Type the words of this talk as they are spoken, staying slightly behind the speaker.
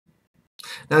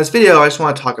Now, in this video, I just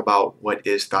want to talk about what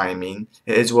is thiamine,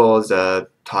 as well as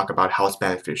talk about how it's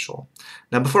beneficial.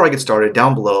 Now, before I get started,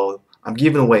 down below, I'm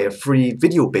giving away a free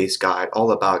video-based guide all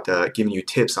about giving you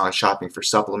tips on shopping for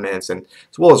supplements and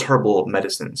as well as herbal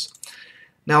medicines.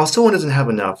 Now, if someone doesn't have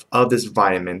enough of this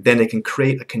vitamin, then it can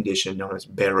create a condition known as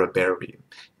Beriberi.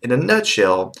 In a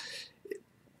nutshell,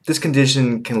 this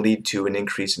condition can lead to an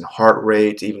increase in heart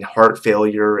rate, even heart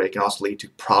failure. It can also lead to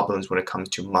problems when it comes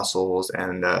to muscles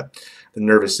and the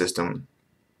nervous system.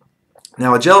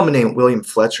 Now, a gentleman named William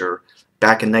Fletcher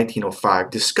back in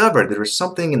 1905 discovered there was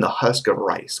something in the husk of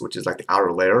rice, which is like the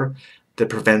outer layer, that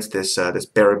prevents this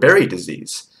Beriberi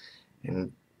disease.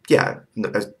 And yeah,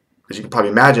 as you can probably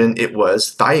imagine, it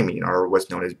was thiamine, or what's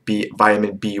known as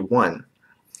vitamin B1. And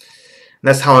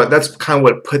that's kind of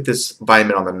what put this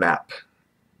vitamin on the map.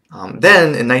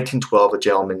 Then, in 1912, a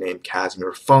gentleman named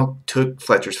Casimir Funk took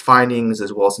Fletcher's findings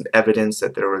as well as some evidence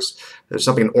that there's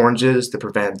something in oranges to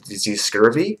prevent disease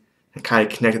scurvy, and kind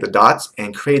of connected the dots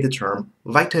and created the term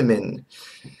vitamin.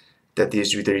 That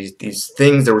these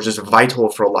things that were just vital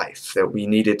for life, that we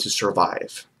needed to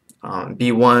survive.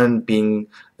 B1 being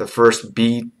the first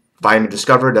B vitamin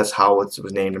discovered, that's how it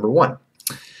was named number 1.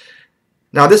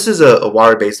 Now, this is a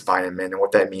water-based vitamin, and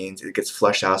what that means is it gets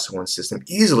flushed out of someone's system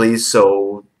easily,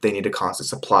 so they need a constant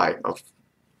supply of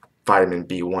vitamin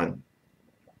B1.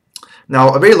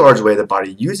 Now, a very large way the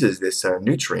body uses this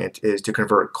nutrient is to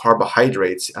convert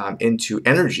carbohydrates into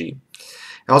energy.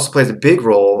 It also plays a big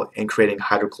role in creating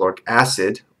hydrochloric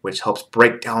acid, which helps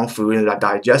break down food in the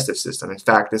digestive system. In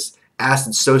fact, this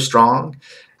acid is so strong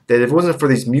that if it wasn't for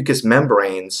these mucous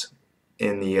membranes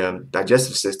in the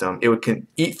digestive system, it can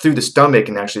eat through the stomach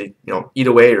and actually, eat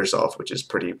away yourself, which is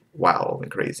pretty wild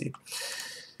and crazy.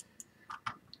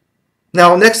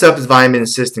 Now, next up is vitamin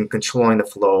assists in controlling the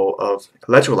flow of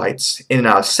electrolytes in and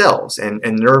out of cells and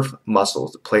nerve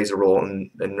muscles. It plays a role in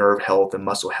nerve health and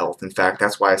muscle health. In fact,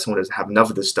 that's why if someone doesn't have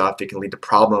enough of this stuff, it can lead to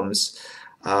problems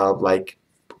like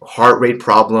heart rate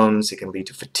problems. It can lead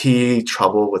to fatigue,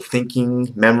 trouble with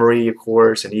thinking, memory, of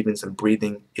course, and even some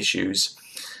breathing issues.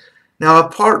 Now,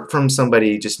 apart from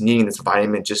somebody just needing this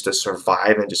vitamin just to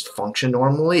survive and just function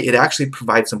normally, it actually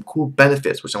provides some cool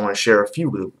benefits, which I want to share a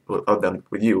few of them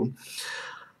with you.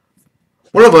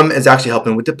 One of them is actually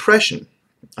helping with depression.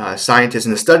 Scientists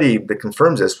in a study that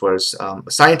confirms this was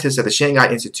scientists at the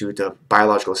Shanghai Institute of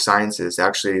Biological Sciences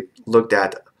actually looked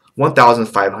at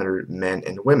 1,500 men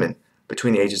and women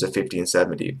between the ages of 50 and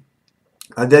 70.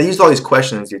 They used all these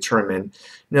questions to determine,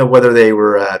 whether they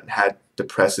had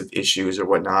depressive issues or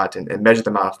whatnot, and measured the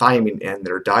amount of thiamine in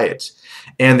their diet.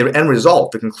 And the end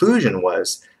result, the conclusion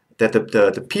was that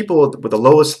the people with the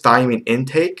lowest thiamine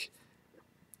intake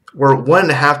were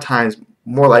 1.5 times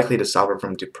more likely to suffer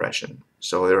from depression.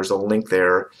 So there's a link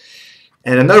there.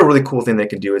 And another really cool thing they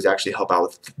can do is actually help out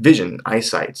with vision,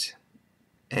 eyesight.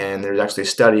 And there's actually a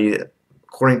study,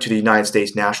 according to the United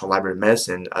States National Library of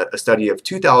Medicine, a study of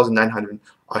 2,900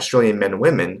 Australian men and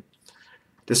women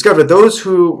discovered those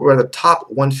who were the top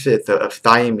 1/5 of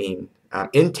thiamine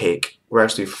intake were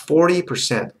actually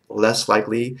 40% less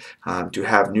likely to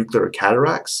have nuclear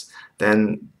cataracts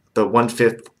than the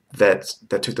 1/5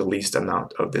 that took the least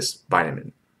amount of this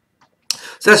vitamin.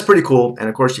 So that's pretty cool, and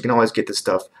of course you can always get this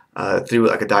stuff through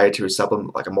like a dietary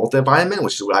supplement, like a multivitamin,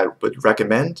 which is what I would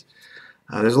recommend.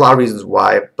 There's a lot of reasons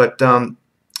why, but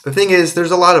the thing is,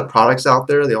 there's a lot of products out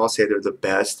there. They all say they're the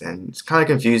best, and it's kind of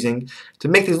confusing. To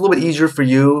make things a little bit easier for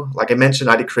you, like I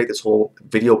mentioned, I did create this whole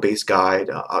video-based guide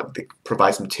that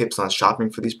provides some tips on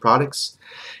shopping for these products.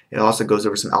 It also goes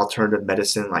over some alternative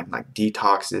medicine, like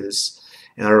detoxes,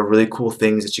 and other really cool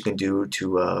things that you can do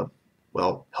to,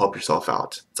 help yourself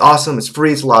out. It's awesome. It's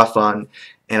free. It's a lot of fun,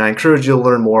 and I encourage you to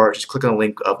learn more. Just click on the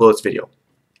link below this video.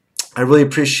 I really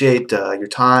appreciate your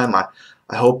time.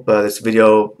 I hope this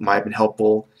video might have been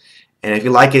helpful. And if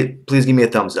you like it, please give me a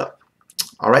thumbs up.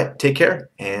 All right, take care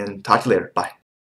and talk to you later. Bye.